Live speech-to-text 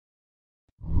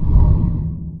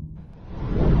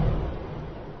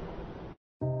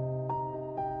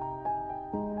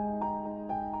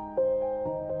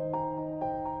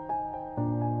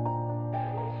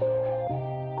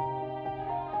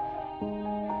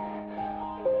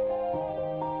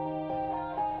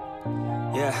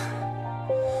Yeah.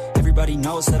 Everybody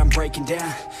knows that I'm breaking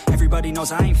down. Everybody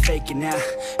knows I ain't faking now.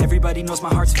 Everybody knows my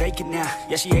heart's vacant now.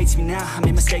 Yeah, she hates me now, I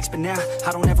made mistakes but now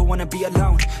I don't ever wanna be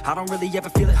alone. I don't really ever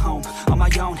feel at home. On my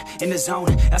own, in the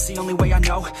zone, that's the only way I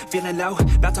know. Feeling low,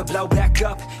 about to blow back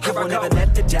up. Here I won't ever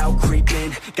let the doubt creep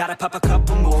in. Gotta pop a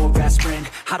couple more aspirin.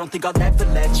 I don't think I'll ever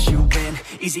let you in.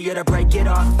 Easier to break it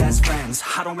off as friends.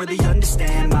 I don't really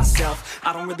understand myself.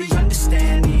 I don't really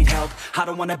understand, need help. I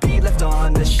don't wanna be left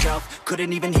on the shelf.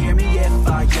 Couldn't even hear me if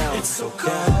I yelled. It's so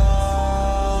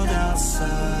cold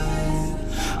outside,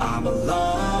 I'm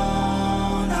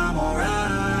alone, I'm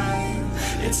alright.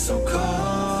 It's so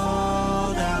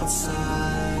cold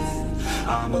outside,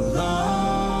 I'm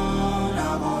alone,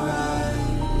 I'm alright.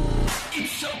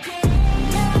 It's so cold.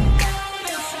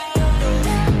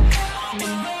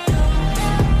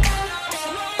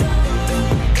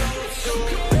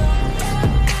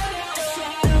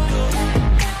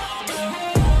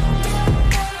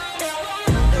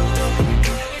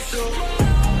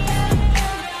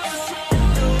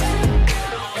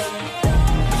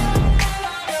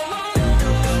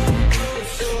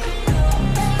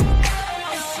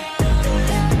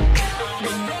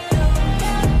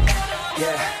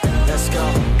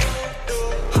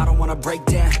 Break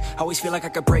down, always feel like I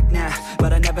could break now,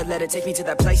 but I never let it take me to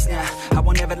that place now. I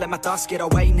won't ever let my thoughts get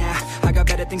away now. I got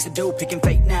better things to do, picking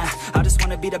fate now. I just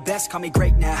wanna be the best, call me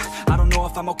great now. I don't know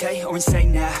if I'm okay or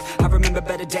insane now. I remember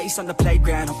better days on the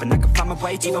playground, hoping I can find my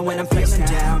way. Even when I'm feeling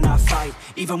down, I fight.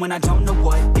 Even when I don't know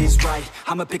what is right,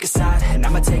 I'ma pick a side and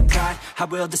I'ma take pride. I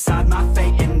will decide my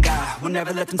fate and I will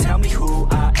never let them tell me who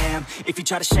I am. If you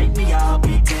try to shake me, I'll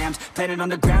be damned. Planet on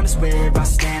the ground is where I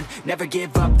stand. Never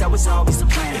give up, that was always the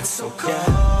plan. It's so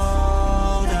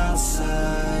cold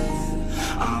outside,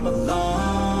 I'm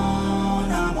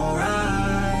alone, I'm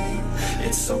alright.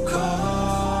 It's so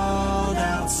cold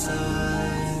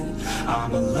outside,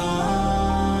 I'm alone.